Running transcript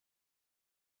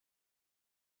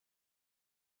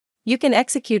You can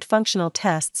execute functional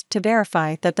tests to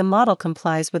verify that the model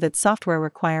complies with its software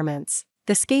requirements.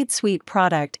 The SCADE Suite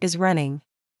product is running.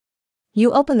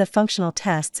 You open the functional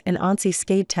tests in Ansys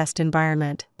SCADE test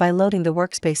environment by loading the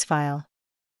workspace file.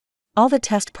 All the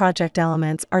test project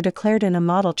elements are declared in a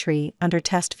model tree under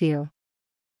Test View.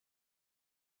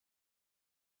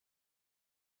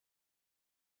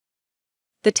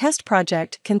 The test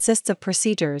project consists of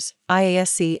procedures,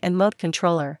 IASC and mode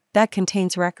controller, that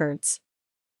contains records.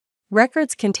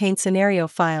 Records contain scenario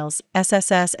files,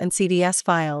 SSS and CDS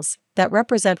files, that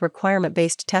represent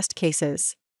requirement-based test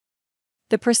cases.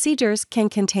 The procedures can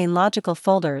contain logical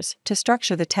folders to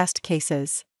structure the test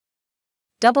cases.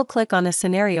 Double-click on a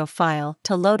scenario file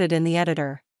to load it in the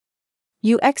editor.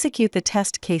 You execute the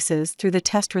test cases through the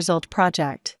test result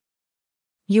project.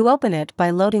 You open it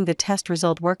by loading the test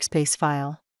result workspace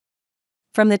file.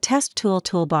 From the Test Tool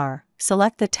toolbar,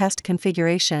 select the Test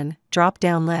Configuration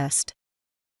drop-down list.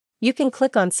 You can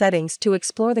click on Settings to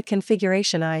explore the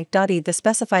configuration the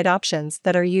specified options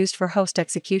that are used for host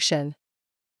execution.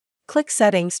 Click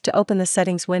Settings to open the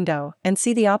Settings window and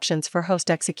see the options for host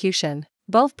execution.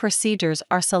 Both procedures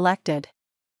are selected.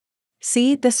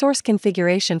 See the source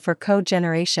configuration for code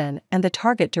generation and the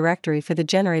target directory for the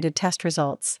generated test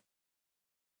results.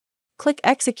 Click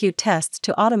Execute Tests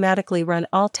to automatically run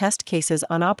all test cases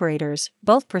on operators.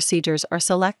 Both procedures are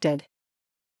selected.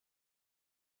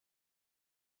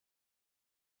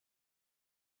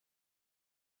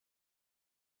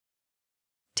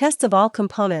 Tests of all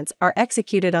components are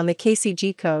executed on the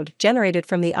KCG code generated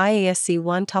from the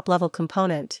IASC1 top-level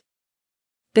component.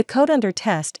 The code under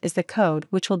test is the code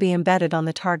which will be embedded on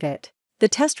the target. The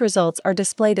test results are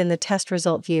displayed in the test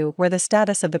result view where the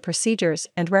status of the procedures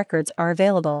and records are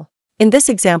available. In this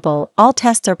example, all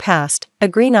tests are passed. A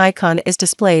green icon is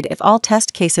displayed if all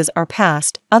test cases are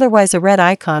passed, otherwise a red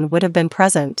icon would have been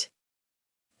present.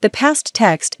 The passed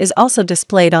text is also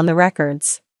displayed on the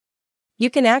records. You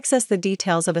can access the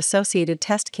details of associated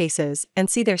test cases and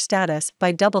see their status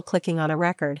by double-clicking on a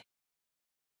record.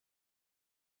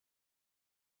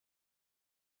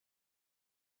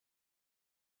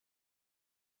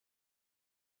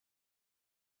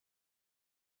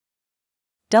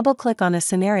 Double-click on a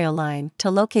scenario line to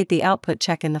locate the output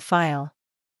check in the file.